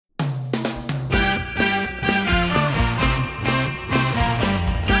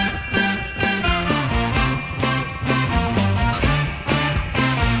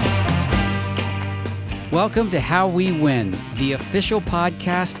welcome to How We Win, the official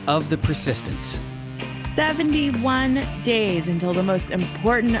podcast of The Persistence. 71 days until the most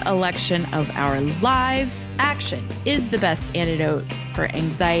important election of our lives. Action is the best antidote for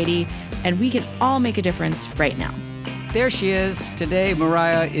anxiety, and we can all make a difference right now. There she is. Today,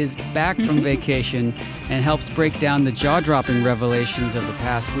 Mariah is back from vacation and helps break down the jaw-dropping revelations of the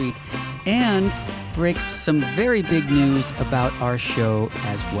past week and breaks some very big news about our show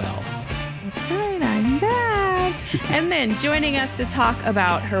as well. That's right, I'm back. And then joining us to talk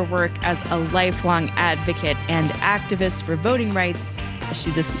about her work as a lifelong advocate and activist for voting rights.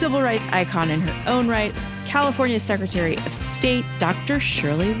 She's a civil rights icon in her own right, California Secretary of State, Dr.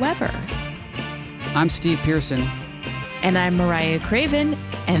 Shirley Weber. I'm Steve Pearson. And I'm Mariah Craven,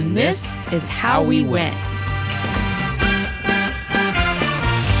 and this is How We Win.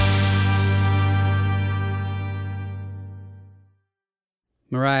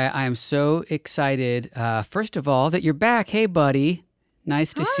 Mariah, I am so excited, first of all, that you're back. Hey, buddy.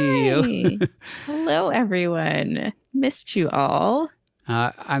 Nice to see you. Hello, everyone. Missed you all.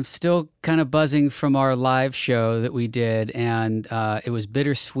 I'm still kind of buzzing from our live show that we did, and it was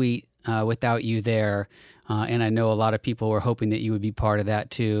bittersweet without you there. And I know a lot of people were hoping that you would be part of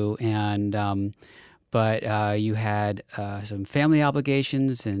that too. And but you had some family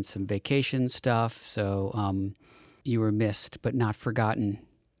obligations and some vacation stuff, so you were missed but not forgotten.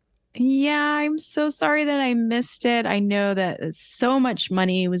 Yeah, I'm so sorry that I missed it. I know that so much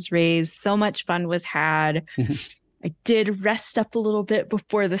money was raised, so much fun was had. I did rest up a little bit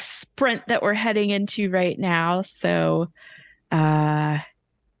before the sprint that we're heading into right now. So,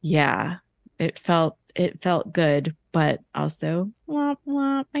 yeah, it felt good, but also, womp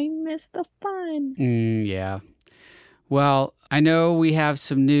womp, I missed the fun. Yeah. Well, I know we have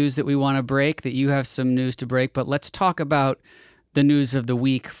some news that we want to break, that you have some news to break, but let's talk about the news of the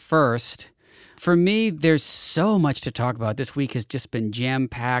week first. For me, there's so much to talk about. This week has just been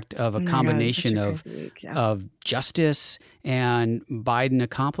jam-packed of a combination of justice and Biden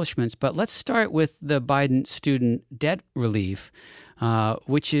accomplishments. But let's start with the Biden student debt relief,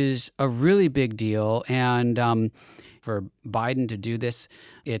 which is a really big deal. And for Biden to do this,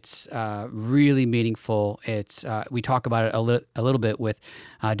 it's really meaningful. It's we talk about it a little bit with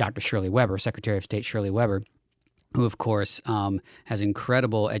Dr. Shirley Weber, Secretary of State Shirley Weber, who, of course, has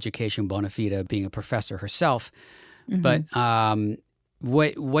incredible education bona fide, being a professor herself. Mm-hmm.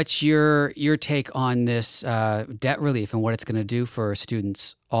 But what's your take on this debt relief and what it's going to do for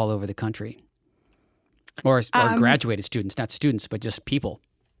students all over the country? Or graduated students, not students, but just people.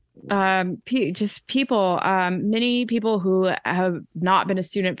 Just people. Many people who have not been a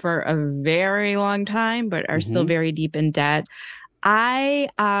student for a very long time, but are still very deep in debt. I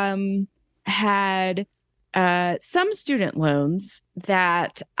had some student loans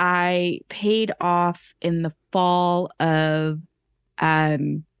that I paid off in the fall of,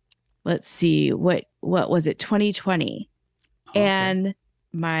 let's see, what was it, 2020. Okay. And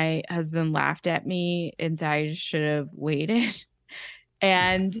my husband laughed at me and said I should have waited.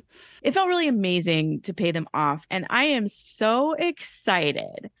 And it felt really amazing to pay them off. And I am so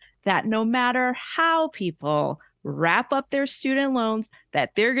excited that no matter how people wrap up their student loans,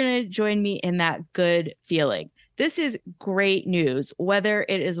 that they're going to join me in that good feeling. This is great news. Whether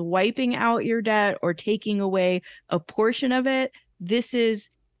it is wiping out your debt or taking away a portion of it, this is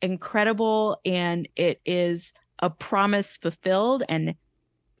incredible. And it is a promise fulfilled. And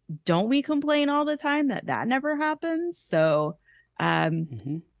don't we complain all the time that never happens? So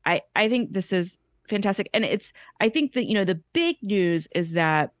I think this is fantastic. And I think that, the big news is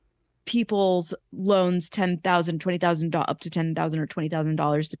that people's loans, $10,000, $20,000, up to $10,000 or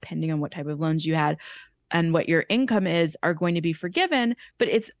 $20,000, depending on what type of loans you had and what your income is, are going to be forgiven. But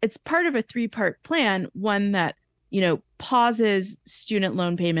it's part of a three-part plan. One that, pauses student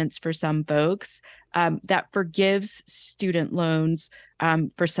loan payments for some folks, that forgives student loans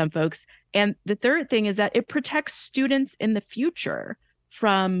for some folks. And the third thing is that it protects students in the future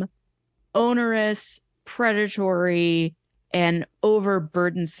from onerous, predatory, and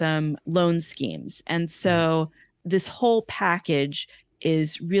overburdensome loan schemes. And so this whole package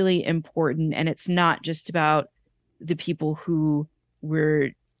is really important. And it's not just about the people who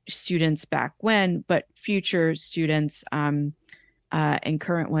were students back when, but future students and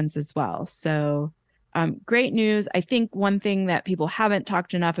current ones as well. So great news. I think one thing that people haven't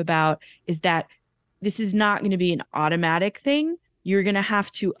talked enough about is that this is not going to be an automatic thing. You're going to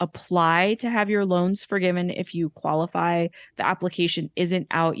have to apply to have your loans forgiven if you qualify. The application isn't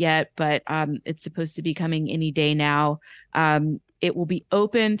out yet, but it's supposed to be coming any day now. It will be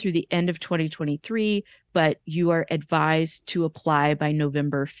open through the end of 2023, but you are advised to apply by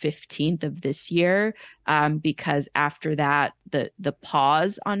November 15th of this year, because after that, the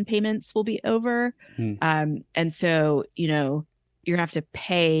pause on payments will be over. And so, you're going to have to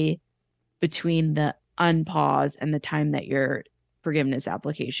pay between the unpause and the time that your forgiveness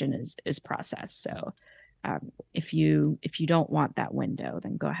application is processed. So if you don't want that window,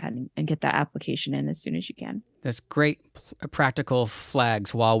 then go ahead and get that application in as soon as you can. That's great practical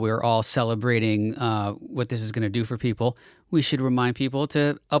flags while we're all celebrating what this is going to do for people. We should remind people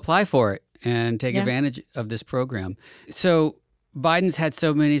to apply for it and take advantage of this program. So Biden's had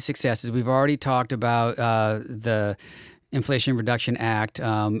so many successes. We've already talked about the Inflation Reduction Act,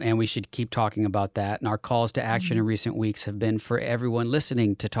 and we should keep talking about that. And our calls to action in recent weeks have been for everyone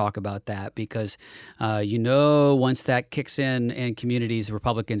listening to talk about that because, once that kicks in communities,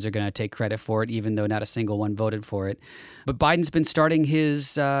 Republicans are going to take credit for it, even though not a single one voted for it. But Biden's been starting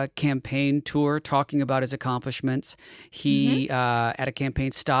his campaign tour talking about his accomplishments. He, at a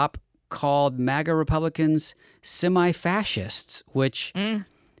campaign stop, called MAGA Republicans semi-fascists, which, I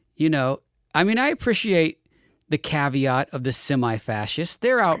appreciate the caveat of the semi-fascists.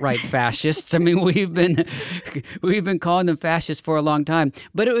 They're outright fascists. I mean, we've been calling them fascists for a long time.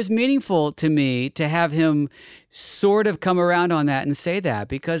 But it was meaningful to me to have him sort of come around on that and say that,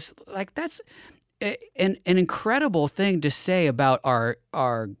 because that's an incredible thing to say about our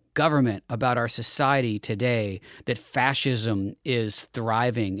government, about our society today, that fascism is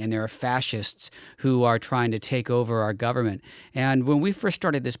thriving and there are fascists who are trying to take over our government. And when we first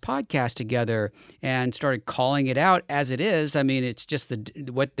started this podcast together and started calling it out as it is, I mean, it's just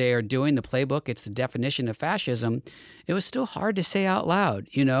what they are doing, the playbook, it's the definition of fascism. It was still hard to say out loud.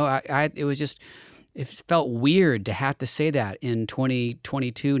 It felt weird to have to say that in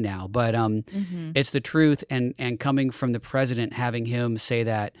 2022 now, but it's the truth. And coming from the president, having him say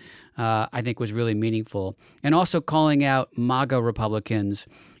that, I think was really meaningful. And also calling out MAGA Republicans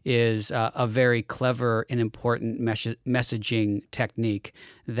is a very clever and important messaging technique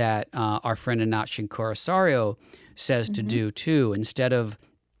that our friend Anat Shinkorasario says to do too. Instead of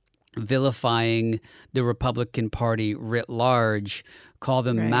vilifying the Republican Party writ large, call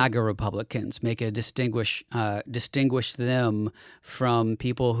them MAGA Republicans. Make a distinguish them from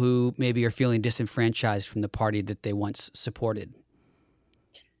people who maybe are feeling disenfranchised from the party that they once supported.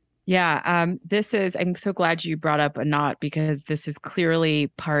 Yeah, I'm so glad you brought up Anat, because this is clearly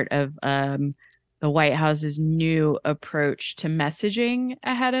part of the White House's new approach to messaging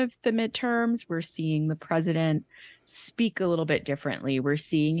ahead of the midterms. We're seeing the president speak a little bit differently. We're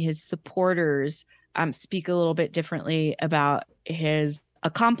seeing his supporters speak a little bit differently about his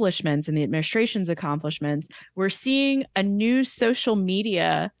accomplishments and the administration's accomplishments. We're seeing a new social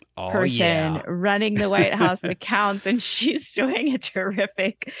media person running the White House accounts, and she's doing a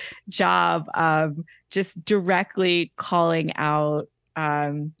terrific job of just directly calling out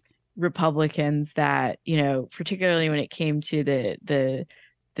Republicans that, particularly when it came to the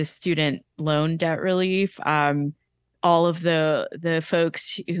student loan debt relief, all of the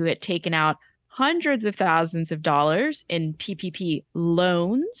folks who had taken out hundreds of thousands of dollars in PPP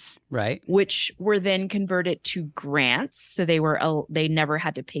loans, right, which were then converted to grants, so they never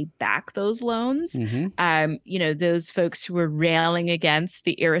had to pay back those loans. Those folks who were railing against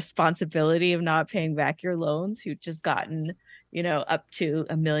the irresponsibility of not paying back your loans, who'd just gotten up to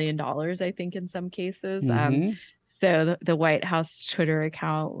 $1 million, I think, in some cases. So the White House Twitter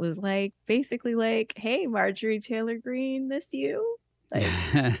account was basically like, "Hey, Marjorie Taylor Greene, miss you."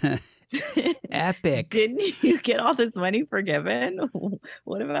 Epic. Didn't you get all this money forgiven?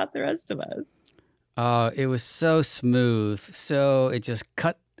 What about the rest of us? It was so smooth. So it just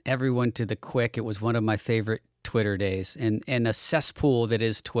cut everyone to the quick. It was one of my favorite Twitter days. And a cesspool that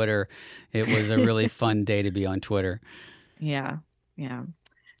is Twitter, it was a really fun day to be on Twitter. Yeah.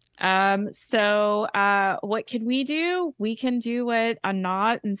 So what can we do? We can do what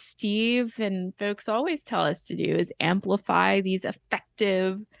Anat and Steve and folks always tell us to do, is amplify these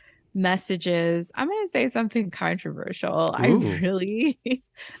effective messages. I'm going to say something controversial. Ooh. I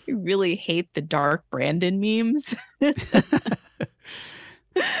really hate the dark Brandon memes.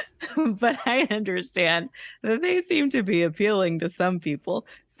 But I understand that they seem to be appealing to some people.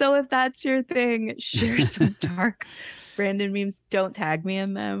 So if that's your thing, share some dark Brandon memes. Don't tag me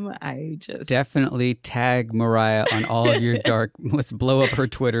in them. I just definitely tag Mariah on all of your dark. Let's blow up her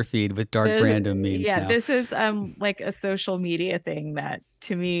Twitter feed with dark Brandon memes. Yeah, now. This is a social media thing that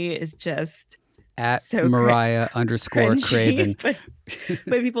to me is just at so Mariah _ Craven. But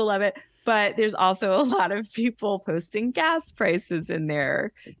people love it. But there's also a lot of people posting gas prices in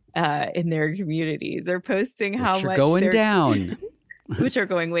their communities, or posting how much going down. which are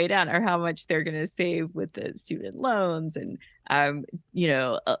going way down, or how much they're going to save with the student loans. And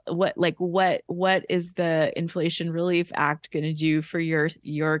what is the Inflation Relief Act going to do for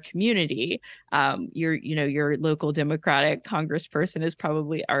your community? Your local Democratic congressperson is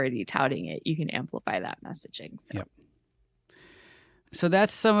probably already touting it. You can amplify that messaging. So. Yep. So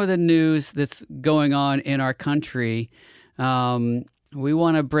that's some of the news that's going on in our country. We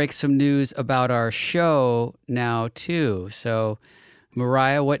want to break some news about our show now, too. So,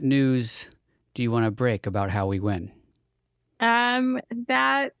 Mariah, what news do you want to break about How We Win?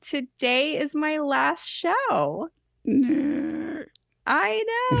 That today is my last show. I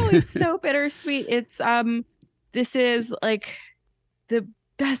know, it's so bittersweet. This is like the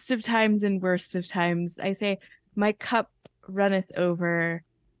best of times and worst of times. I say, my cup runneth over.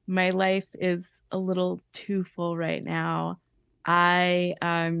 My life is a little too full right now. I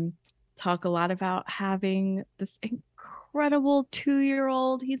talk a lot about having this incredible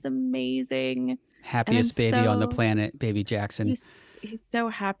 2-year-old. He's amazing. Happiest baby on the planet, baby Jackson. He's so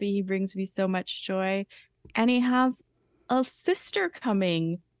happy. He brings me so much joy. And he has a sister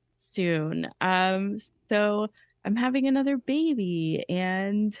coming soon. So I'm having another baby,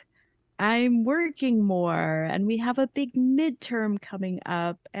 and I'm working more, and we have a big midterm coming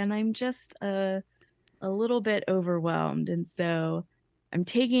up, and I'm just a little bit overwhelmed. And so I'm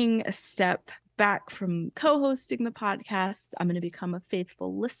taking a step back from co-hosting the podcast. I'm going to become a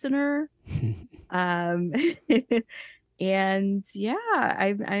faithful listener. And yeah,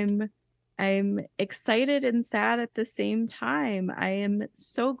 I'm excited and sad at the same time. I am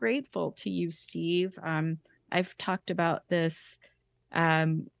so grateful to you, Steve. I've talked about this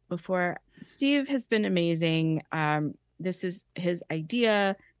before. Steve has been amazing. This is his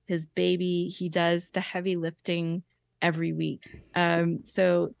idea, his baby. He does the heavy lifting every week.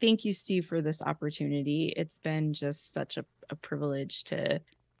 So thank you, Steve, for this opportunity. It's been just such a privilege to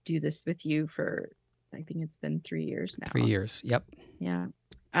do this with you for, I think it's been 3 years now. 3 years. Yep. Yeah.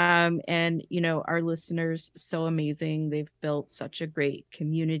 And our listeners, so amazing. They've built such a great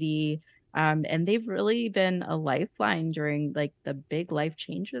community. And they've really been a lifeline during like the big life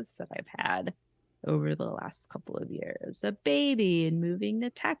changes that I've had over the last couple of years. A baby and moving to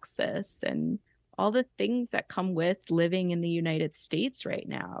Texas and all the things that come with living in the United States right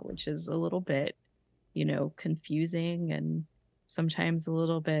now, which is a little bit, confusing and sometimes a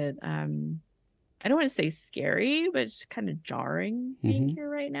little bit, I don't want to say scary, but it's kind of jarring being here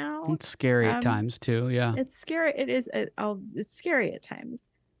right now. It's scary at times too. Yeah. It's scary. It is. It's scary at times.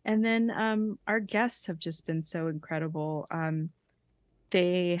 And then our guests have just been so incredible.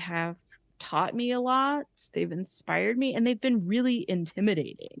 They have taught me a lot. They've inspired me, and they've been really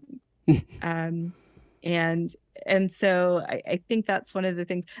intimidating. And so I think that's one of the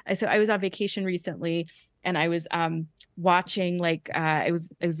things. So I was on vacation recently, and I was watching I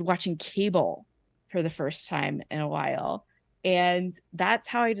was watching cable for the first time in a while, and that's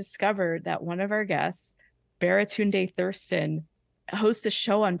how I discovered that one of our guests, Baratunde Thurston, hosts a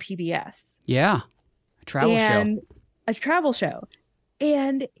show on PBS. Yeah, a travel show.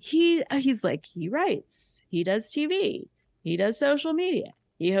 And he's like, he writes, he does TV, he does social media,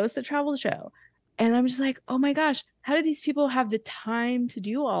 he hosts a travel show. And I'm just like, oh my gosh, how do these people have the time to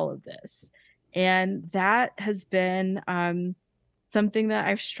do all of this? And that has been something that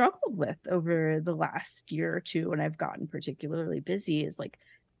I've struggled with over the last year or two when I've gotten particularly busy, is like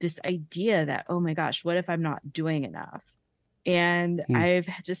this idea that, oh my gosh, what if I'm not doing enough? And I've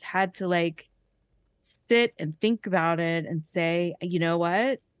just had to sit and think about it and say, you know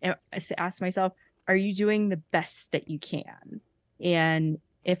what? And ask myself, are you doing the best that you can? And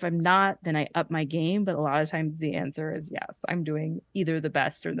if I'm not, then I up my game. But a lot of times the answer is yes, I'm doing either the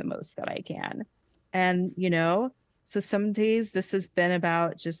best or the most that I can. And, so some days this has been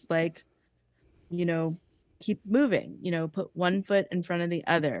about just keep moving, put one foot in front of the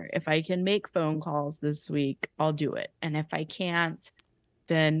other. If I can make phone calls this week, I'll do it. And if I can't,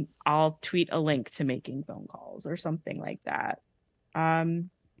 then I'll tweet a link to making phone calls or something like that. And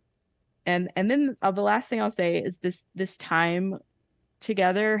then the last thing I'll say is this time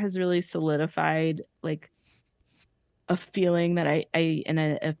together has really solidified a feeling that I and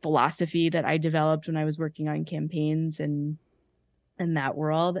a philosophy that I developed when I was working on campaigns and in that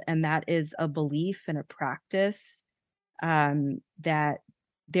world. And that is a belief and a practice that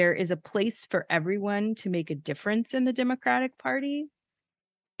there is a place for everyone to make a difference in the Democratic Party.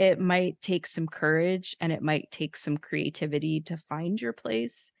 It might take some courage and it might take some creativity to find your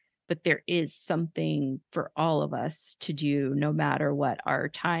place, but there is something for all of us to do, no matter what our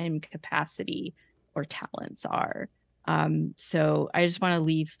time, capacity, or talents are. So I just want to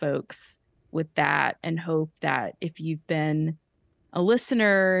leave folks with that and hope that if you've been a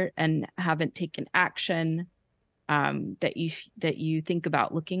listener and haven't taken action, that you think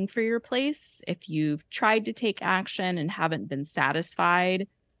about looking for your place. If you've tried to take action and haven't been satisfied,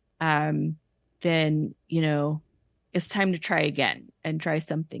 then it's time to try again and try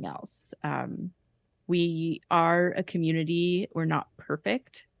something else. We are a community. We're not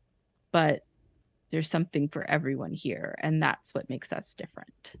perfect, but there's something for everyone here, and that's what makes us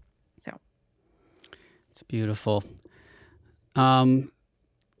different. So it's beautiful.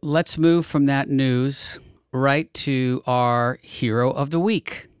 Let's move from that news right to our hero of the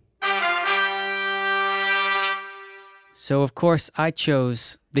week. So, of course, I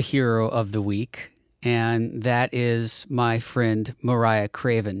chose the hero of the week, and that is my friend Mariah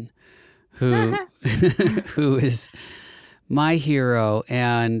Craven, who who is my hero.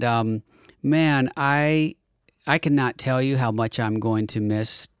 And man, I cannot tell you how much I'm going to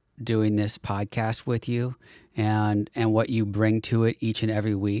miss doing this podcast with you and what you bring to it each and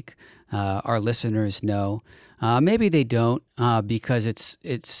every week. Our listeners know. Maybe they don't, because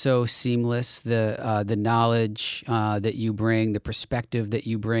it's so seamless. The knowledge that you bring, the perspective that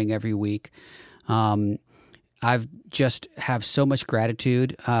you bring every week. I've just have so much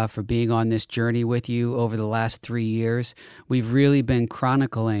gratitude for being on this journey with you over the last 3 years. We've really been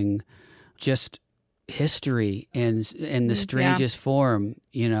chronicling just history in the strangest form.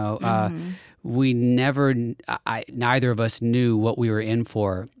 We neither of us knew what we were in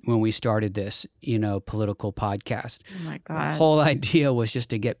for when we started this, political podcast. Oh my God. The whole idea was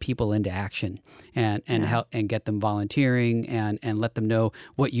just to get people into action and help and get them volunteering and let them know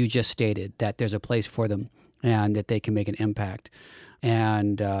what you just stated, that there's a place for them and that they can make an impact.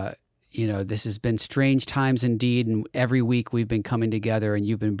 And, this has been strange times indeed. And every week we've been coming together and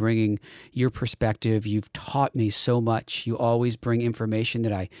you've been bringing your perspective. You've taught me so much. You always bring information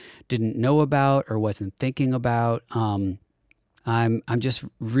that I didn't know about or wasn't thinking about. I'm just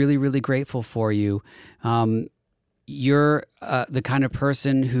really, really grateful for you. You're the kind of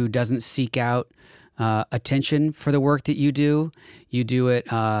person who doesn't seek out attention for the work that you do. You do it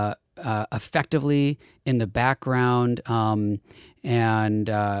effectively in the background,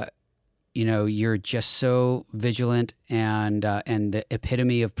 you're just so vigilant and the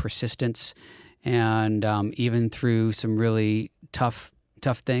epitome of persistence, and even through some really tough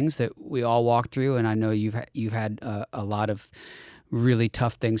things that we all walk through. And I know you've had a lot of really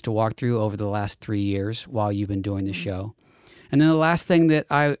tough things to walk through over the last 3 years while you've been doing the show. And then the last thing that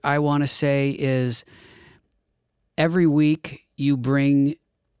I want to say is every week you bring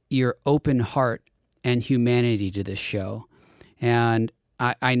your open heart and humanity to this show. And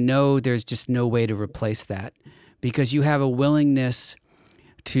I know there's just no way to replace that, because you have a willingness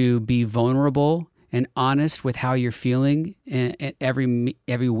to be vulnerable and honest with how you're feeling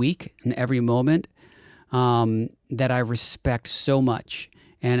every week and every moment, that I respect so much.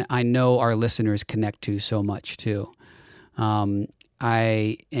 And I know our listeners connect to so much too.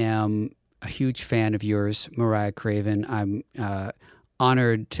 I am a huge fan of yours, Mariah Craven. I'm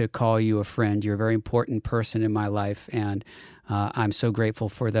honored to call you a friend. You're a very important person in my life, and I'm so grateful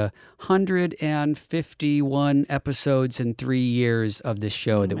for the 151 episodes in 3 years of this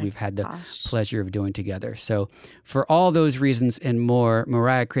show that we've had the pleasure of doing together. So for all those reasons and more,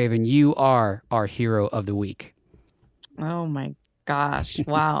 Mariah Craven, you are our hero of the week. Oh my gosh.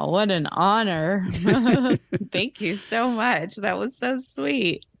 Wow. What an honor. Thank you so much. That was so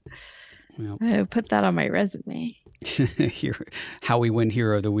sweet. Well, I put that on my resume. How we win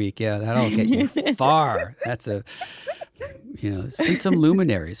hero of the week. Yeah, that'll get you far. That's there's been some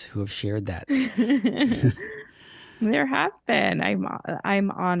luminaries who have shared that. There have been.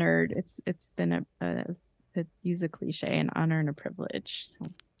 I'm honored. It's been a use a cliche, an honor and a privilege. So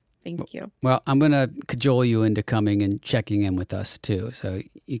thank you. Well, I'm going to cajole you into coming and checking in with us too, so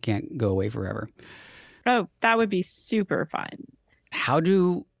you can't go away forever. Oh, that would be super fun. How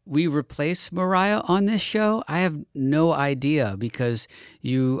do we replace Mariah on this show? I have no idea, because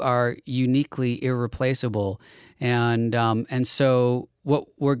you are uniquely irreplaceable. And so what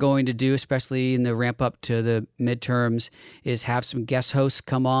we're going to do, especially in the ramp up to the midterms, is have some guest hosts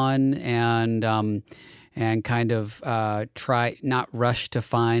come on and kind of try not rush to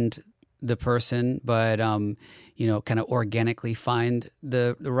find the person, but kind of organically find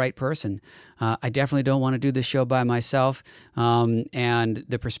the right person. I definitely don't want to do this show by myself. And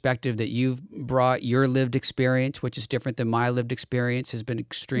the perspective that you've brought, your lived experience, which is different than my lived experience, has been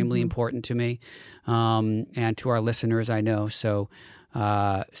extremely important to me, and to our listeners, I know. So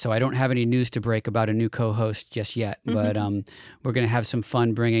I don't have any news to break about a new co-host just yet, but we're going to have some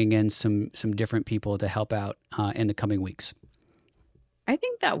fun bringing in some different people to help out in the coming weeks. I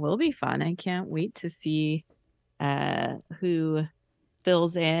think that will be fun. I can't wait to see who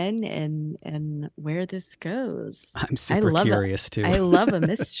fills in and where this goes. I'm super curious too. I love a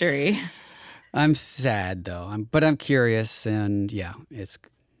mystery. I'm sad though. But I'm curious, and yeah, it's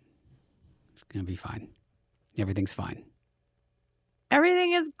gonna be fine. Everything's fine.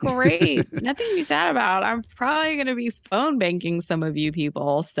 Everything is great. Nothing to be sad about. I'm probably going to be phone banking some of you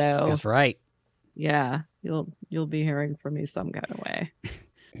people. So That's right. yeah, you'll be hearing from me some kind of way.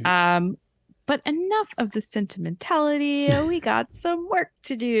 But enough of the sentimentality. We got some work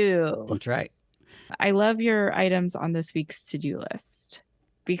to do. That's right. I love your items on this week's to-do list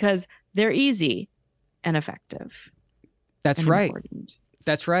because they're easy and effective. That's right. Important.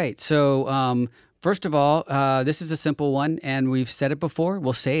 That's right. So, first of all, this is a simple one, and we've said it before.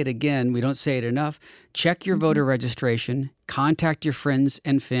 We'll say it again. We don't say it enough. Check your voter registration, contact your friends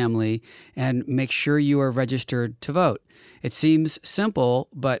and family, and make sure you are registered to vote. It seems simple,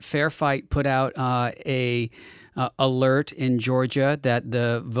 but Fair Fight put out a alert in Georgia that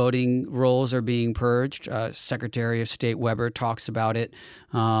the voting rolls are being purged. Secretary of State Weber talks about it.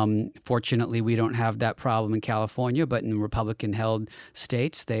 Fortunately, we don't have that problem in California, but in Republican-held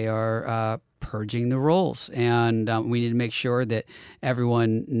states, they are purging the rolls. And we need to make sure that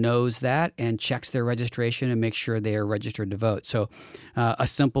everyone knows that and checks their registration and make sure they are registered to vote. So a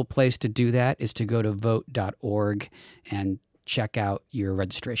simple place to do that is to go to vote.org and check out your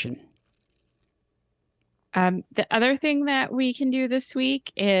registration. The other thing that we can do this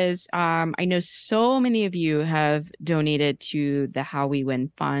week is I know so many of you have donated to the How We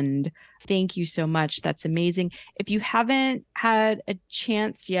Win Fund. Thank you so much. That's amazing. If you haven't had a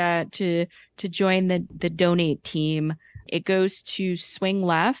chance yet to join the donate team, it goes to Swing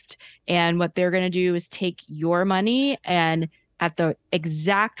Left. And what they're going to do is take your money and at the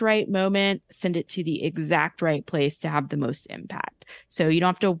exact right moment, send it to the exact right place to have the most impact. So you don't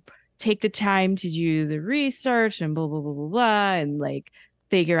have to take the time to do the research and blah, blah, blah, blah, blah, and like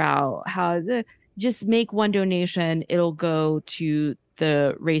figure out how to just make one donation. It'll go to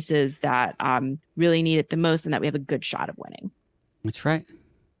the races that really need it the most and that we have a good shot of winning. That's right.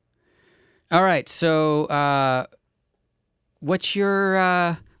 All right. So what's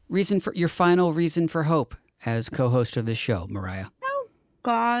your final reason for hope as co-host of this show, Mariah?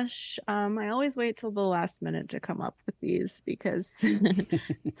 Gosh, I always wait till the last minute to come up with these because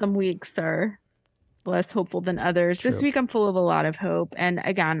some weeks are less hopeful than others. True. This week I'm full of a lot of hope. And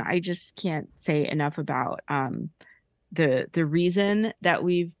again, I just can't say enough about the reason that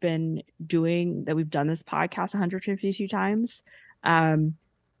we've done this podcast 152 times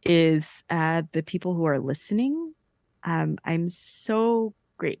is the people who are listening. I'm so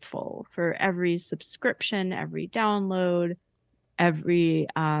grateful for every subscription, every download, every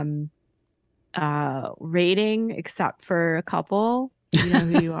rating, except for a couple. You know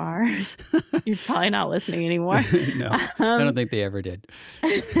who you are. You're probably not listening anymore. No, I don't think they ever did.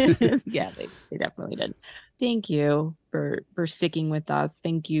 Yeah, they definitely did. Thank you for sticking with us.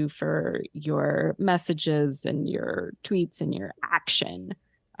 Thank you for your messages and your tweets and your action.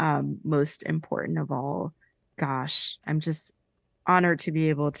 Most important of all, gosh, I'm just honored to be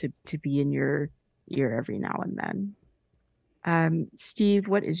able to be in your ear every now and then. Steve,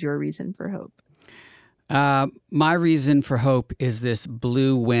 what is your reason for hope? My reason for hope is this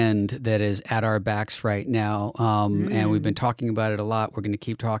blue wind that is at our backs right now. And we've been talking about it a lot. We're going to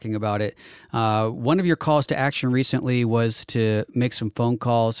keep talking about it. One of your calls to action recently was to make some phone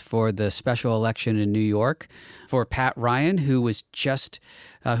calls for the special election in New York for Pat Ryan, who just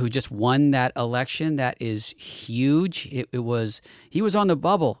won that election. That is huge. He was on the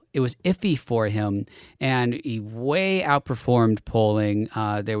bubble. It was iffy for him, and he way outperformed polling.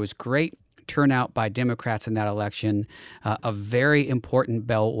 There was great turnout by Democrats in that election, a very important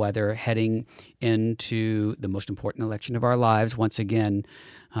bellwether heading into the most important election of our lives once again.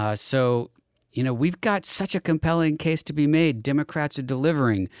 So, we've got such a compelling case to be made. Democrats are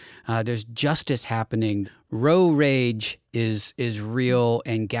delivering. There's justice happening. Roe rage is real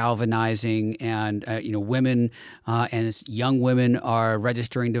and galvanizing, and women and young women are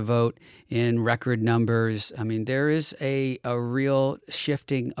registering to vote in record numbers. I mean, there is a real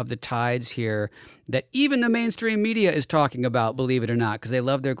shifting of the tides here that even the mainstream media is talking about, believe it or not, because they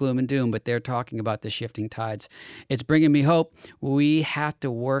love their gloom and doom, but they're talking about the shifting tides. It's bringing me hope. We have to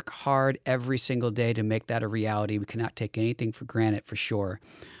work hard every single day to make that a reality. We cannot take anything for granted, for sure.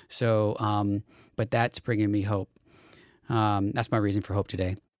 So, but that's bringing me hope. That's my reason for hope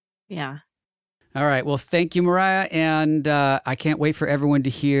today. Yeah. All right. Well, thank you, Mariah. And I can't wait for everyone to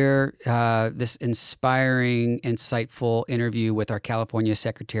hear this inspiring, insightful interview with our California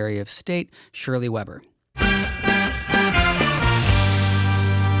Secretary of State, Shirley Weber.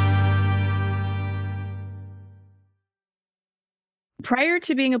 Prior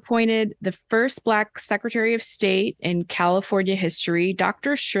to being appointed the first Black Secretary of State in California history,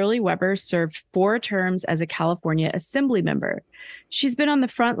 Dr. Shirley Weber served 4 terms as a California Assembly member. She's been on the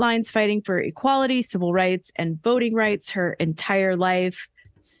front lines fighting for equality, civil rights, and voting rights her entire life.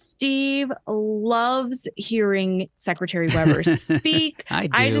 Steve loves hearing Secretary Weber speak. I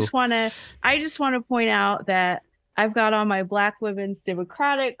do. I just want to point out that I've got on my Black Women's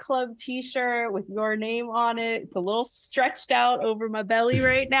Democratic Club t-shirt with your name on it. It's a little stretched out over my belly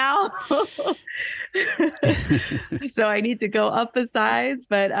right now. So I need to go up a size.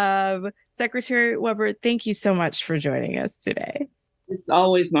 But Secretary Weber, thank you so much for joining us today. It's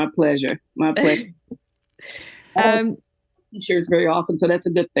always my pleasure. My pleasure. T-shirts very often, so that's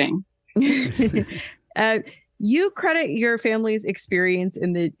a good thing. You credit your family's experience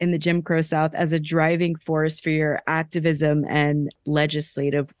in the Jim Crow South as a driving force for your activism and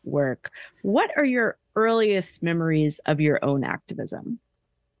legislative work. What are your earliest memories of your own activism?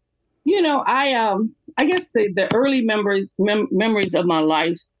 You know, I guess the early memories of my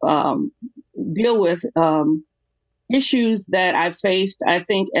life deal with issues that I faced, I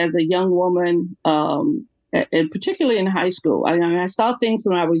think, as a young woman, and particularly in high school. I saw things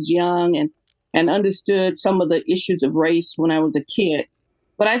when I was young and understood some of the issues of race when I was a kid.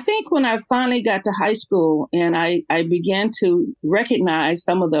 But I think when I finally got to high school and I began to recognize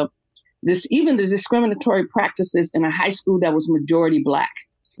some of even the discriminatory practices in a high school that was majority Black,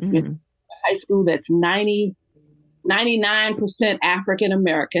 a high school that's 99% African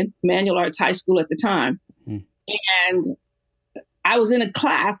American, Manual Arts High School at the time. And I was in a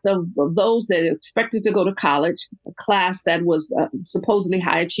class of those that expected to go to college, a class that was supposedly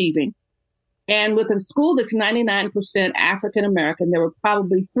high achieving. And with a school that's 99% African American, there were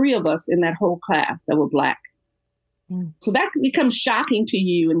probably 3 of us in that whole class that were Black. So that becomes shocking to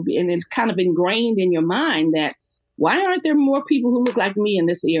you, and it's kind of ingrained in your mind that why aren't there more people who look like me in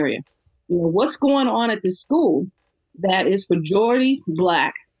this area? You know, what's going on at this school that is majority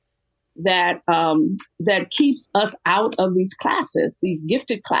Black that keeps us out of these classes, these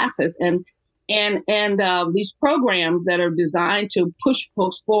gifted classes, and these programs that are designed to push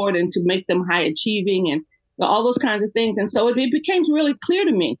folks forward and to make them high achieving and all those kinds of things. And so it became really clear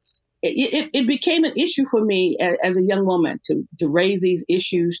to me. It became an issue for me as a young woman to raise these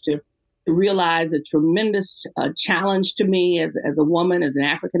issues, to realize a tremendous challenge to me as a woman, as an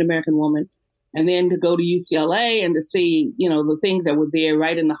African American woman. And then to go to UCLA and to see, you know, the things that were there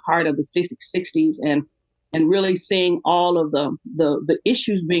right in the heart of the 60s and really seeing all of the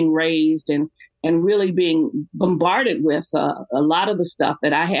issues being raised and really being bombarded with a lot of the stuff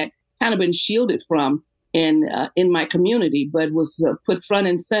that I had kind of been shielded from in my community, but was put front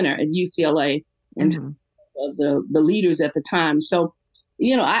and center at UCLA and the leaders at the time. So,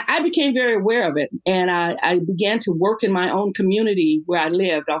 you know, I became very aware of it, and I began to work in my own community where I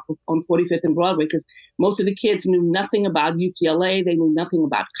lived on 45th and Broadway, because most of the kids knew nothing about UCLA. They knew nothing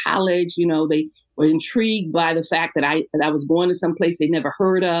about college. You know, they were intrigued by the fact that I was going to some place they never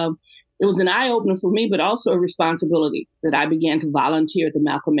heard of. It was an eye-opener for me, but also a responsibility that I began to volunteer at the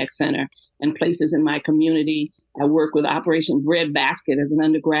Malcolm X Center and places in my community. I worked with Operation Breadbasket as an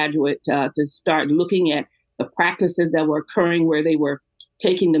undergraduate to start looking at the practices that were occurring where they were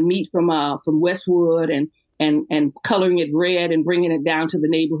taking the meat from Westwood and coloring it red and bringing it down to the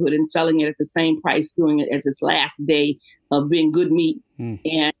neighborhood and selling it at the same price, doing it as its last day of being good meat,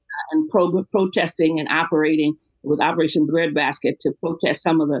 and protesting and operating with Operation Breadbasket to protest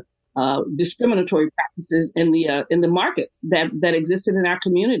some of the discriminatory practices in the markets that existed in our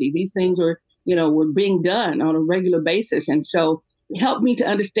community. These things were being done on a regular basis, and so it helped me to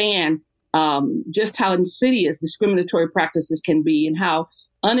understand just how insidious discriminatory practices can be and how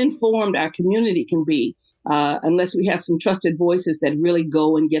uninformed our community can be unless we have some trusted voices that really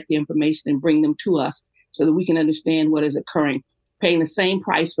go and get the information and bring them to us so that we can understand what is occurring. Paying the same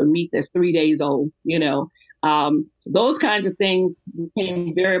price for meat that's 3 days old, those kinds of things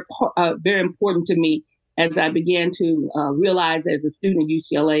became very important to me as I began to realize as a student at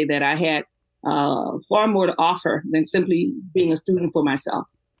UCLA that I had far more to offer than simply being a student for myself.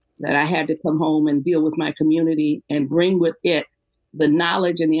 That I had to come home and deal with my community and bring with it the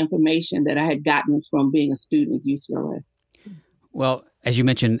knowledge and the information that I had gotten from being a student at UCLA. Well, as you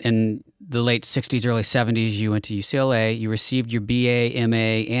mentioned, in the late 60s, early 70s, you went to UCLA. You received your BA,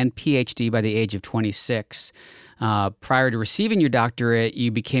 MA, and PhD by the age of 26. Prior to receiving your doctorate,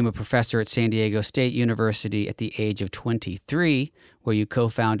 you became a professor at San Diego State University at the age of 23, where you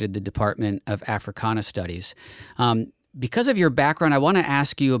co-founded the Department of Africana Studies. because of your background, I want to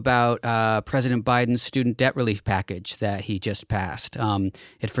ask you about President Biden's student debt relief package that he just passed.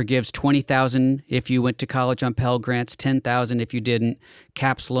 It forgives $20,000 if you went to college on Pell Grants, $10,000 if you didn't,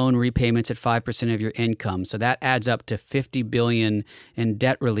 caps loan repayments at 5% of your income. So that adds up to $50 billion in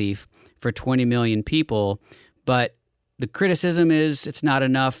debt relief for 20 million people. But the criticism is it's not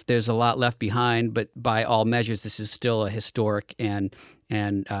enough. There's a lot left behind. But by all measures, this is still a historic and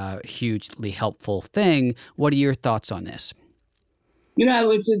hugely helpful thing. What are your thoughts on this?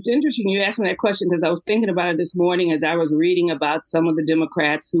 It's interesting you asked me that question because I was thinking about it this morning as I was reading about some of the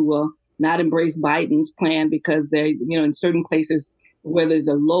Democrats who will not embrace Biden's plan because they, in certain places where there's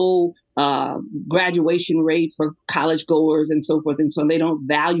a low graduation rate for college goers and so forth, and so they don't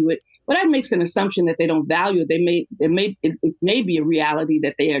value it. But that makes an assumption that they don't value it. It may be a reality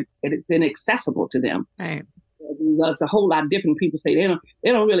that it's inaccessible to them. Right. It's a whole lot of different people say they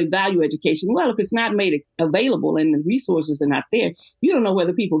don't really value education. Well, if it's not made available and the resources are not there, you don't know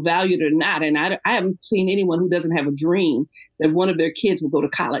whether people value it or not. And I haven't seen anyone who doesn't have a dream that one of their kids will go to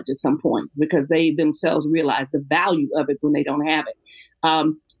college at some point because they themselves realize the value of it when they don't have it.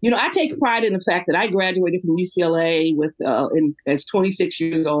 I take pride in the fact that I graduated from UCLA as 26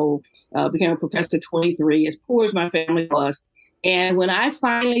 years old, became a professor at 23, as poor as my family was. And when I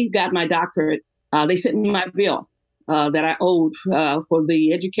finally got my doctorate, they sent me my bill that I owed for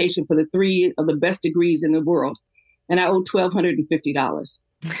the education for the 3 of the best degrees in the world. And I owed $1,250.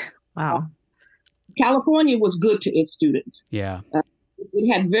 Wow. California was good to its students. Yeah.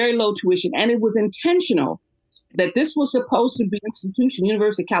 It had very low tuition, and it was intentional that this was supposed to be institution,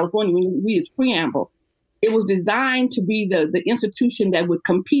 University of California, when you read its preamble. It was designed to be the institution that would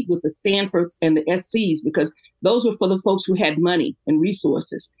compete with the Stanfords and the SCs because those were for the folks who had money and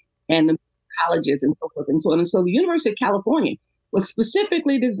resources and the colleges and so forth and so on. And so the University of California was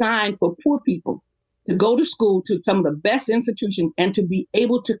specifically designed for poor people to go to school to some of the best institutions and to be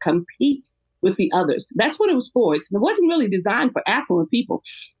able to compete with the others. That's what it was for. It wasn't really designed for affluent people.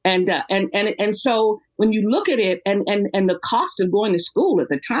 And so when you look at it and the cost of going to school at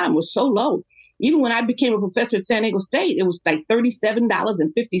the time was so low. Even when I became a professor at San Diego State, it was like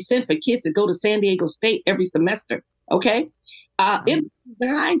 $37.50 for kids to go to San Diego State every semester. Okay. It's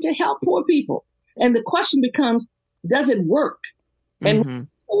designed to help poor people. And the question becomes, does it work? And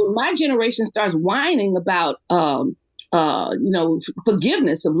when my generation starts whining about,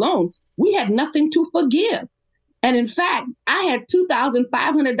 forgiveness of loans, we had nothing to forgive. And in fact, I had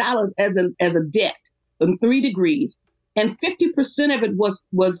 $2,500 as a debt from 3 degrees. And 50% of it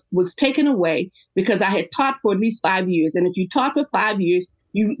was taken away because I had taught for at least 5 years. And if you taught for 5 years,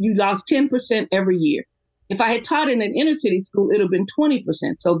 you lost 10% every year. If I had taught in an inner city school, it would have been 20%.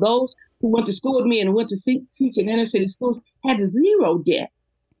 So those who went to school with me and went to teach in inner city schools had zero debt,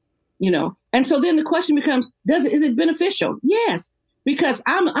 And so then the question becomes, is it beneficial? Yes, because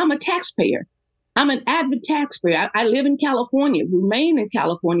I'm a taxpayer. I'm an avid taxpayer. I live in California, remain in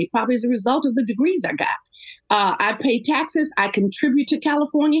California, probably as a result of the degrees I got. I pay taxes. I contribute to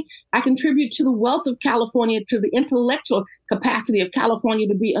California. I contribute to the wealth of California, to the intellectual capacity of California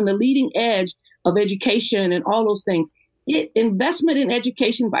to be on the leading edge of education and all those things. Investment in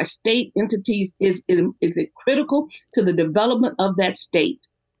education by state entities is critical to the development of that state.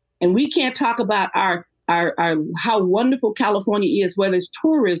 And we can't talk about our how wonderful California is, whether it's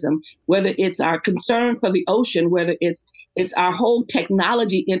tourism, whether it's our concern for the ocean, whether it's our whole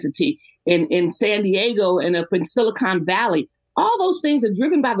technology entity in San Diego and up in Silicon Valley. All those things are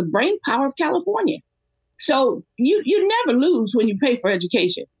driven by the brain power of California. So you never lose when you pay for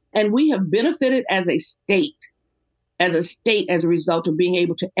education. And we have benefited as a state as a result of being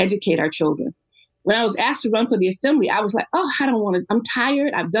able to educate our children. When I was asked to run for the assembly, I was like, I don't want to, I'm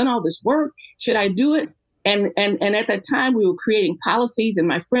tired. I've done all this work. Should I do it? And at that time, we were creating policies. And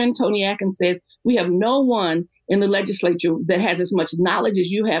my friend Tony Atkins says, we have no one in the legislature that has as much knowledge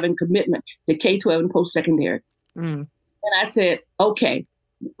as you have and commitment to K-12 and post-secondary. And I said, okay.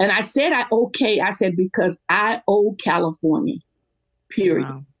 And I said, I said, because I owe California, period.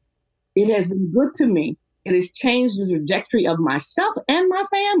 Wow. It has been good to me. It has changed the trajectory of myself and my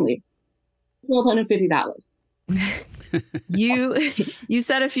family. $1,250. You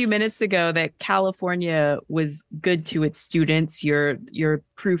said a few minutes ago that California was good to its students. You're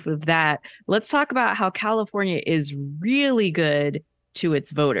proof of that. Let's talk about how California is really good to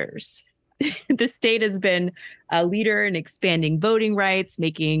its voters. The state has been a leader in expanding voting rights,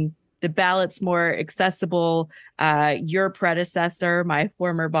 making the ballots more accessible. Your predecessor, my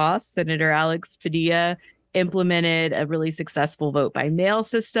former boss, Senator Alex Padilla, implemented a really successful vote by mail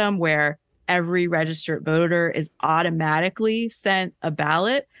system where every registered voter is automatically sent a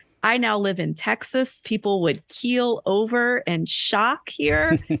ballot. I now live in Texas. People would keel over in shock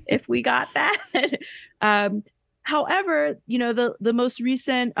here if we got that. However, the most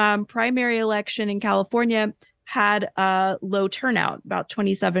recent primary election in California had a low turnout, about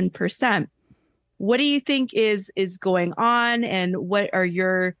 27%. What do you think is going on, and what are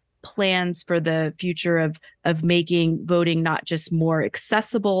your plans for the future of making voting not just more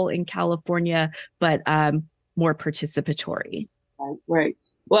accessible in California, but more participatory? Right.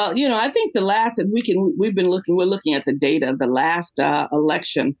 Well, I think we're looking at the data. The last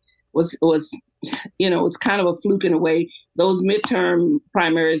election was it's kind of a fluke in a way. Those midterm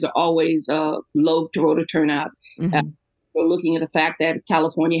primaries are always low voter turnout. Mm-hmm. We're looking at the fact that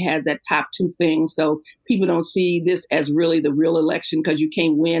California has that top two thing, so people don't see this as really the real election because you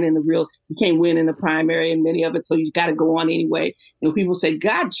can't win in the primary and many of it, so you got to go on anyway. People say,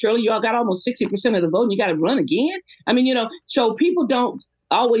 God, Shirley, y'all got almost 60% of the vote and you got to run again? I mean, so people don't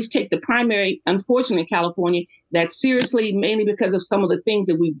always take the primary, unfortunately, in California, that seriously, mainly because of some of the things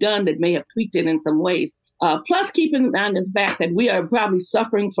that we've done that may have tweaked it in some ways. Plus, keep in mind the fact that we are probably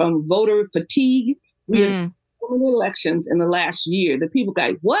suffering from voter fatigue. We have so many elections in the last year that people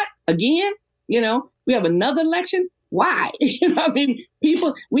go, what, again? We have another election? Why?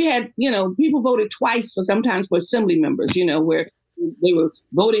 People voted twice sometimes for assembly members, where they were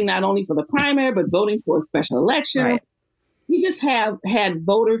voting not only for the primary, but voting for a special election. Right. We just have had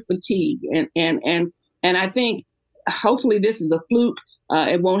voter fatigue. And I think hopefully this is a fluke.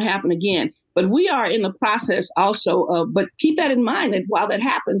 It won't happen again. But we are in the process also of, but keep that in mind that while that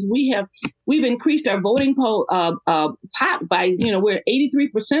happens, we've increased our voting pot by, we're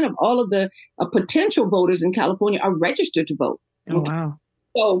 83% of all of the potential voters in California are registered to vote. Oh,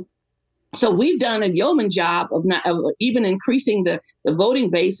 wow. So we've done a yeoman job of even increasing the voting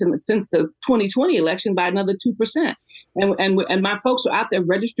base since the 2020 election by another 2%. And my folks are out there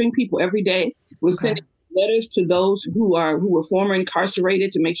registering people every day. We're sending letters to those who were former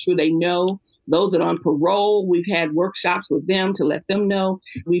incarcerated to make sure they know. Those that are on parole, we've had workshops with them to let them know.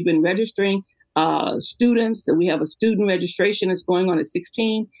 We've been registering students. So we have a student registration that's going on at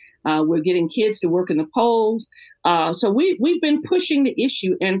 16. We're getting kids to work in the polls. So we've been pushing the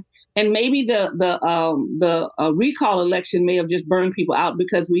issue, and maybe the recall election may have just burned people out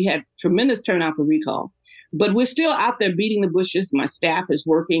because we had tremendous turnout for recall. But we're still out there beating the bushes. My staff is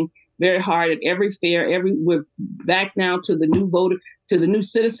working very hard at every fair. We're back now to the new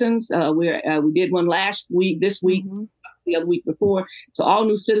citizens. We did one last week, this week, the other week before. So all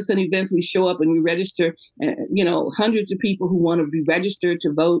new citizen events, we show up and we register. Hundreds of people who want to be registered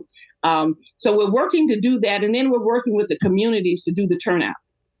to vote. So we're working to do that, and then we're working with the communities to do the turnout.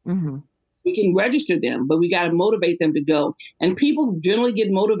 Mm-hmm. We can register them, but we got to motivate them to go. And people generally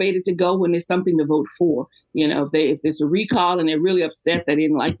get motivated to go when there's something to vote for. If there's a recall and they're really upset they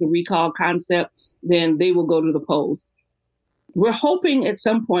didn't like the recall concept, then they will go to the polls. We're hoping at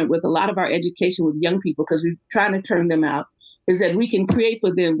some point with a lot of our education with young people, because we're trying to turn them out, is that we can create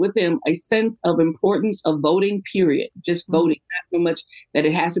with them a sense of importance of voting, period. Just voting, not so much that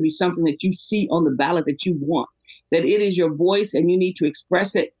it has to be something that you see on the ballot that you want, that it is your voice and you need to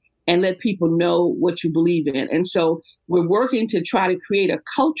express it and let people know what you believe in. And so we're working to try to create a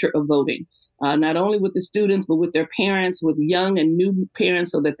culture of voting, not only with the students, but with their parents, with young and new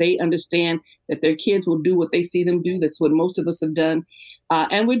parents, so that they understand that their kids will do what they see them do. That's what most of us have done.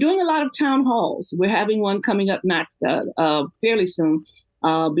 And we're doing a lot of town halls. We're having one coming up fairly soon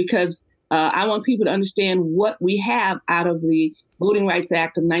because I want people to understand what we have out of the Voting Rights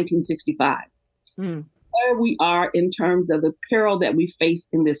Act of 1965. Where we are in terms of the peril that we face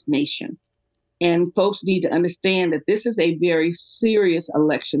in this nation. And folks need to understand that this is a very serious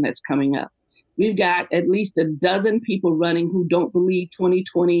election that's coming up. We've got at least a dozen people running who don't believe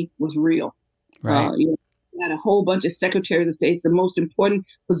 2020 was real. Right. We got a whole bunch of secretaries of state. It's the most important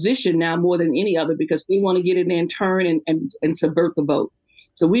position now more than any other because we want to get in there and turn and subvert the vote.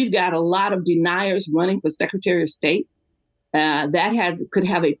 So we've got a lot of deniers running for Secretary of State. That could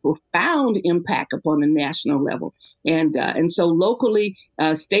have a profound impact upon the national level. And so locally,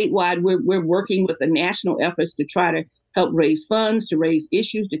 statewide, we're working with the national efforts to try to help raise funds, to raise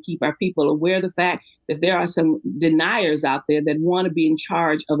issues, to keep our people aware of the fact that there are some deniers out there that want to be in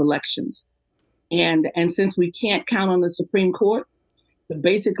charge of elections. And since we can't count on the Supreme Court to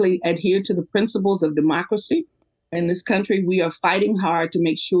basically adhere to the principles of democracy in this country, we are fighting hard to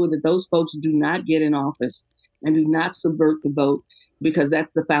make sure that those folks do not get in office and do not subvert the vote, because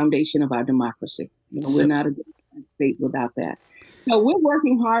that's the foundation of our democracy. We're not a state without that. So we're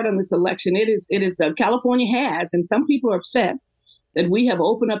working hard on this election. It is California has, and some people are upset that we have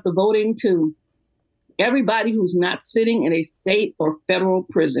opened up the voting to Everybody who's not sitting in a state or federal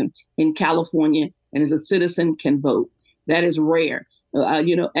prison in California and is a citizen can vote. That is rare.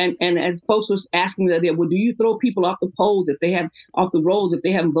 And as folks was asking the other day, well, do you throw people off the polls if they have off the rolls if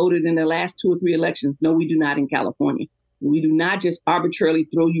they haven't voted in the last 2 or 3 elections? No, we do not in California. We do not just arbitrarily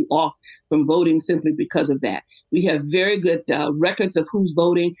throw you off from voting simply because of that. We have very good records of who's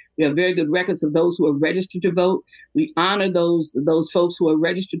voting. We have very good records of those who are registered to vote. We honor those folks who are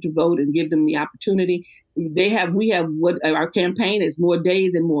registered to vote and give them the opportunity. We have what our campaign is more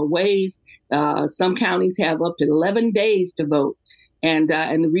days and more ways. Some counties have up to 11 days to vote. And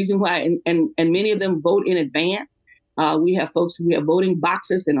the reason why, and many of them vote in advance. We have voting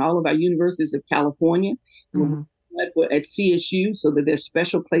boxes in all of our universities of California. Mm-hmm. At CSU, so that there's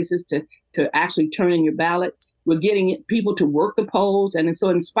special places to actually turn in your ballot. We're getting people to work the polls. And so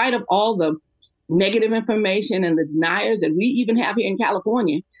in spite of all the negative information and the deniers that we even have here in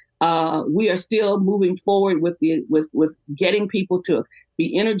California, we are still moving forward with getting people to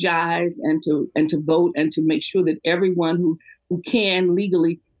be energized and to vote and to make sure that everyone who can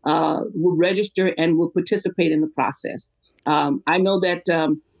legally will register and will participate in the process. I know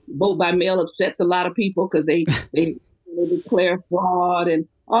that vote by mail upsets a lot of people because they declare fraud and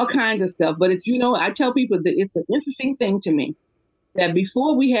all kinds of stuff. But it's, I tell people that it's an interesting thing to me that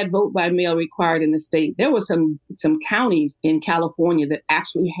before we had vote by mail required in the state, there were some counties in California that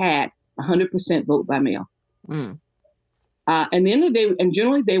actually had 100% vote by mail. Mm. And the end of the day, and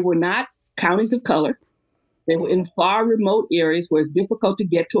generally they were not counties of color. They were in far remote areas where it's difficult to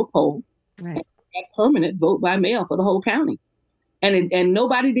get to a poll. Right. And had permanent vote by mail for the whole county. And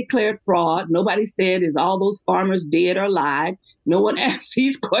nobody declared fraud. Nobody said, is all those farmers dead or alive? No one asked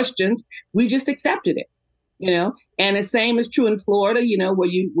these questions. We just accepted it, And the same is true in Florida, where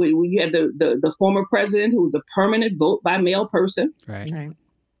you had the former president who was a permanent vote by mail person. Right.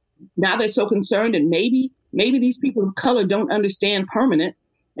 Now they're so concerned, and maybe these people of color don't understand permanent,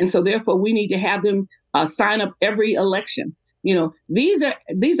 and so therefore we need to have them sign up every election. These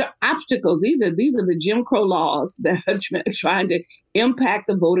are obstacles. These are the Jim Crow laws that are trying to impact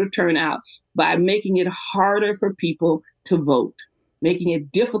the voter turnout by making it harder for people to vote, making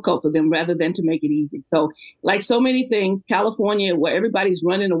it difficult for them rather than to make it easy. So like so many things, California, where everybody's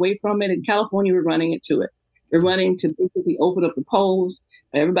running away from it, in California, we're running it to it. We're running to basically open up the polls.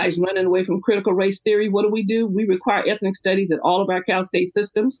 Everybody's running away from critical race theory. What do? We require ethnic studies at all of our Cal State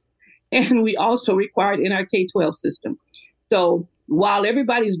systems. And we also require it in our K-12 system. So while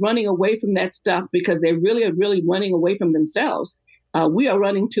everybody's running away from that stuff because they really are running away from themselves, we are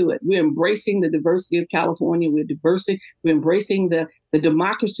running to it. We're embracing the diversity of California. We're embracing the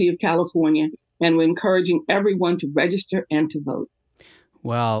democracy of California, and we're encouraging everyone to register and to vote.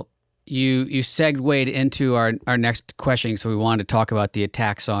 Well, you segued into our next question, so we wanted to talk about the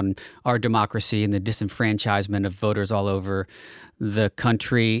attacks on our democracy and the disenfranchisement of voters all over the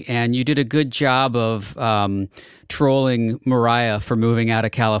country. And you did a good job of trolling Mariah for moving out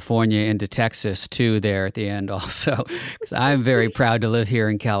of California into Texas, too, there at the end also. Because I'm very proud to live here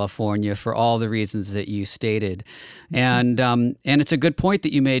in California for all the reasons that you stated. And it's a good point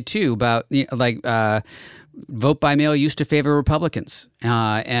that you made, too, about vote by mail used to favor Republicans,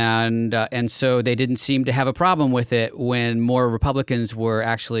 and so they didn't seem to have a problem with it when more Republicans were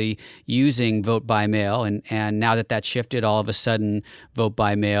actually using vote by mail, and now that that's shifted, all of a sudden vote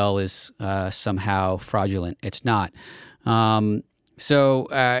by mail is somehow fraudulent. It's not. So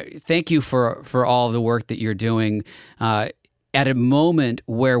thank you for all the work that you're doing. At a moment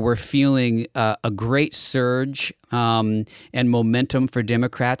where we're feeling a great surge and momentum for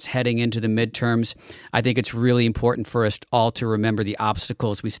Democrats heading into the midterms, I think it's really important for us all to remember the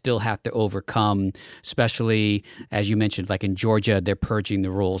obstacles we still have to overcome, especially, as you mentioned, like in Georgia, they're purging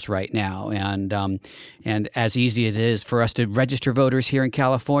the rolls right now. And as easy as it is for us to register voters here in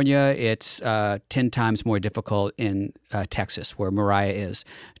California, it's 10 times more difficult in Texas, where Mariah is,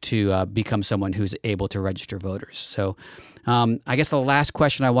 to become someone who's able to register voters. So I guess the last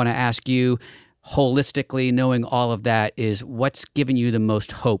question I want to ask you, holistically, knowing all of that, is what's giving you the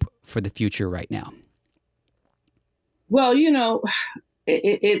most hope for the future right now? Well,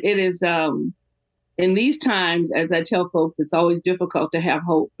 it is in these times, as I tell folks, it's always difficult to have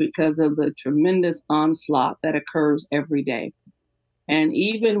hope because of the tremendous onslaught that occurs every day. And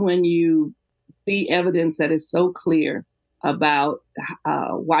even when you see evidence that is so clear about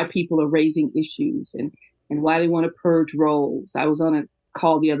why people are raising issues and why they want to purge rolls. I was on a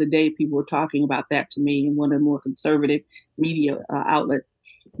call the other day. People were talking about that to me in one of the more conservative media outlets.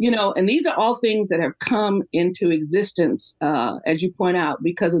 And these are all things that have come into existence, as you point out,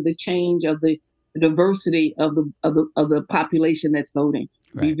 because of the change of the diversity of the population that's voting.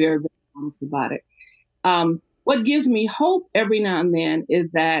 Right. Be very, very honest about it. What gives me hope every now and then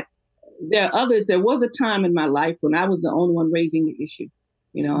is that there are others. There was a time in my life when I was the only one raising the issue.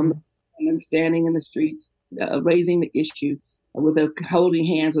 I'm the woman standing in the streets, raising the issue holding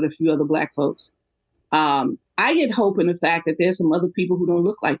hands with a few other Black folks. I get hope in the fact that there's some other people who don't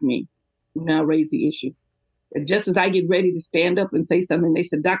look like me who now raise the issue. Just as I get ready to stand up and say something, they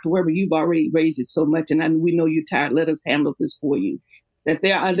said, Dr. Weber, you've already raised it so much, and we know you're tired. Let us handle this for you. That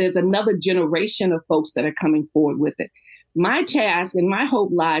there's another generation of folks that are coming forward with it. My task and my hope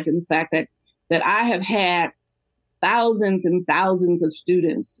lies in the fact that I have had thousands and thousands of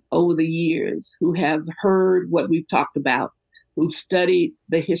students over the years who have heard what we've talked about, who studied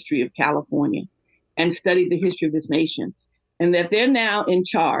the history of California and studied the history of this nation, and that they're now in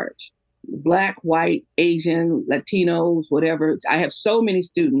charge. Black, white, Asian, Latinos, whatever. I have so many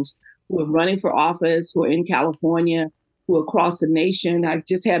students who are running for office, who are in California, who are across the nation. I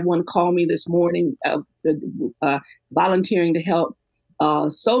just had one call me this morning, volunteering to help.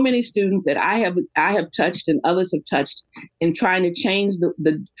 So many students that I have touched and others have touched in trying to change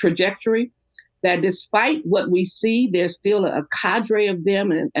the trajectory, that despite what we see, there's still a cadre of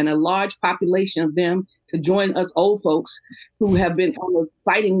them and a large population of them to join us old folks who have been on the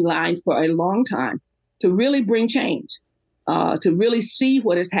fighting line for a long time to really bring change, to really see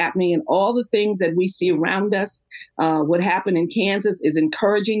what is happening and all the things that we see around us. What happened in Kansas is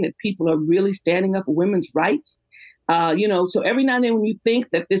encouraging that people are really standing up for women's rights. So every now and then when you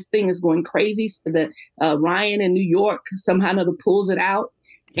think that this thing is going crazy, that Ryan in New York somehow or another pulls it out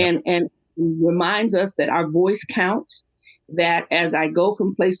and reminds us that our voice counts, that as I go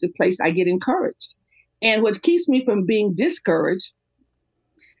from place to place, I get encouraged. And what keeps me from being discouraged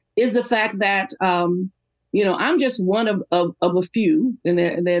is the fact that, I'm just one of a few, and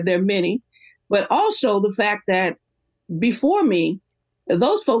there are many, but also the fact that before me,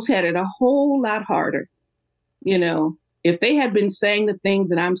 those folks had it a whole lot harder. If they had been saying the things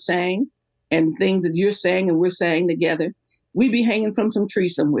that I'm saying and things that you're saying and we're saying together, we'd be hanging from some tree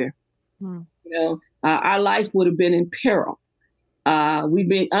somewhere. Our life would have been in peril. We'd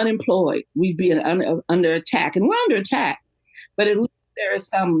be unemployed. We'd be under attack, and we're under attack. But at least there is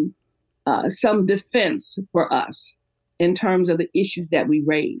some defense for us in terms of the issues that we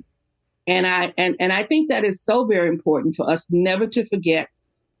raise, and I think that is so very important for us never to forget.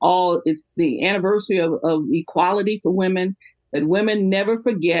 It's the anniversary of equality for women. That women never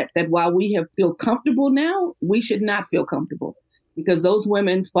forget that while we feel comfortable now, we should not feel comfortable. Because those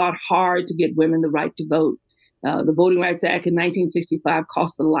women fought hard to get women the right to vote. The Voting Rights Act in 1965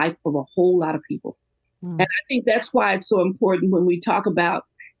 cost the life of a whole lot of people. And I think that's why it's so important when we talk about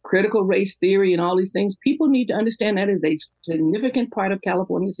critical race theory and all these things. People need to understand that is a significant part of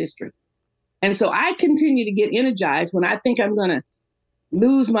California's history. And so I continue to get energized when I think I'm going to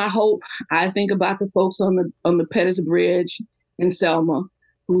lose my hope. I think about the folks on the Pettis Bridge in Selma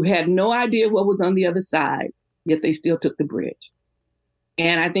who had no idea what was on the other side, yet they still took the bridge.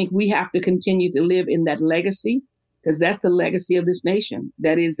 And I think we have to continue to live in that legacy, because that's the legacy of this nation.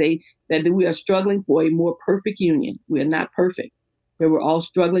 That we are struggling for a more perfect union. We are not perfect, but we're all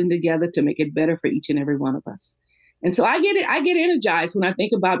struggling together to make it better for each and every one of us. And so I get energized when I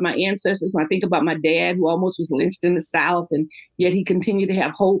think about my ancestors, when I think about my dad who almost was lynched in the South, and yet he continued to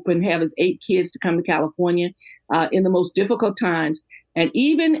have hope and have his 8 kids to come to California in the most difficult times. And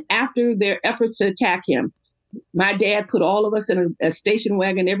even after their efforts to attack him, my dad put all of us in a station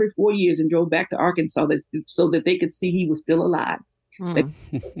wagon every 4 years and drove back to Arkansas so that they could see he was still alive, and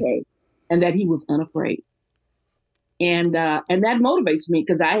that he was unafraid. And that motivates me,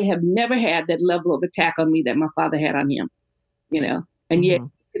 because I have never had that level of attack on me that my father had on him, and yet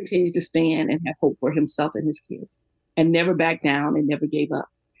he continues to stand and have hope for himself and his kids and never back down and never gave up.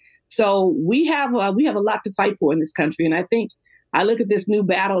 So we have a lot to fight for in this country. And I think I look at this new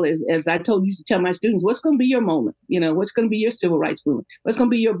battle as I used to tell my students, what's going to be your moment? What's going to be your civil rights movement? What's going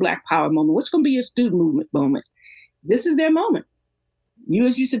to be your Black Power moment? What's going to be your student movement moment? This is their moment. You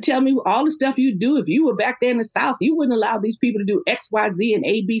used to tell me all the stuff you do. If you were back there in the South, you wouldn't allow these people to do X, Y, Z, and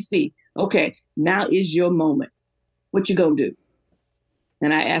A, B, C. Okay, now is your moment. What you gonna do?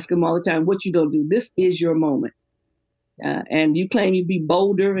 And I ask them all the time, what you gonna do? This is your moment. And you claim you be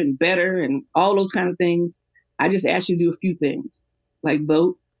bolder and better and all those kind of things. I just ask you to do a few things, like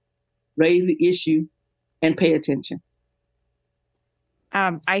vote, raise the issue, and pay attention.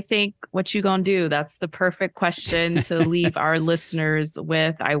 I think what you gonna do? That's the perfect question to leave our listeners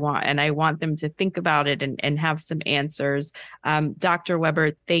with. I want them to think about it and have some answers. Dr.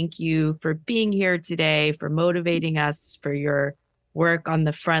 Weber, thank you for being here today, for motivating us, for your work on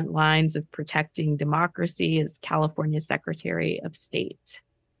the front lines of protecting democracy as California Secretary of State.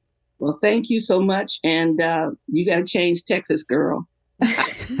 Well, thank you so much. And you got to change Texas, girl.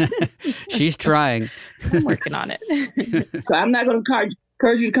 She's trying. I'm working on it. So I'm not going to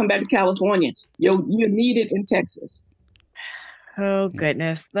encourage you to come back to California. You're needed in Texas. Oh,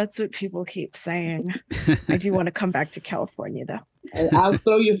 goodness. That's what people keep saying. I do want to come back to California, though. I'll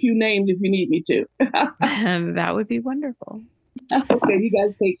throw you a few names if you need me to. That would be wonderful. Okay, you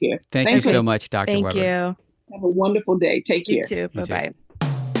guys take care. Thank you so much, Dr. Thank Weber. you. Have a wonderful day. Take care. You too. Bye-bye.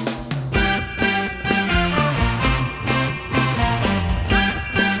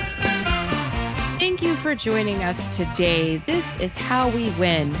 Thank you for joining us today. This is how we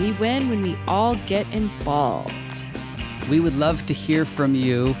win. We win when we all get involved. We would love to hear from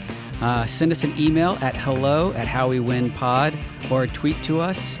you. Send us an email at hello@howwewinpod or tweet to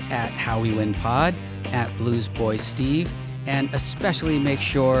us at howwewinpod, at bluesboysteve, and especially make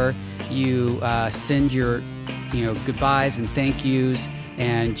sure you send your goodbyes and thank yous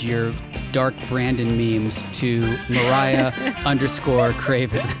and your dark Brandon memes to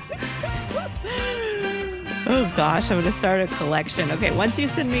Mariah_Craven. Oh gosh, I'm going to start a collection. Okay, once you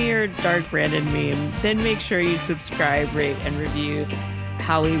send me your dark Brandon meme, then make sure you subscribe, rate, and review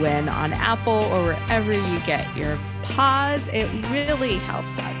How We Win on Apple or wherever you get your pods. It really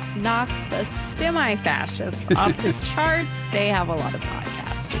helps us knock the semi-fascists off the charts. They have a lot of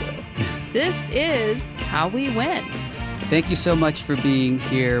podcasts too. This is How We Win. Thank you so much for being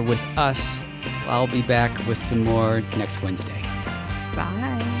here with us. I'll be back with some more next Wednesday.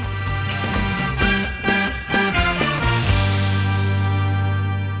 Bye.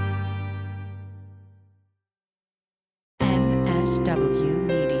 MSW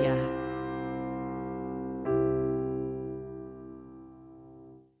Media.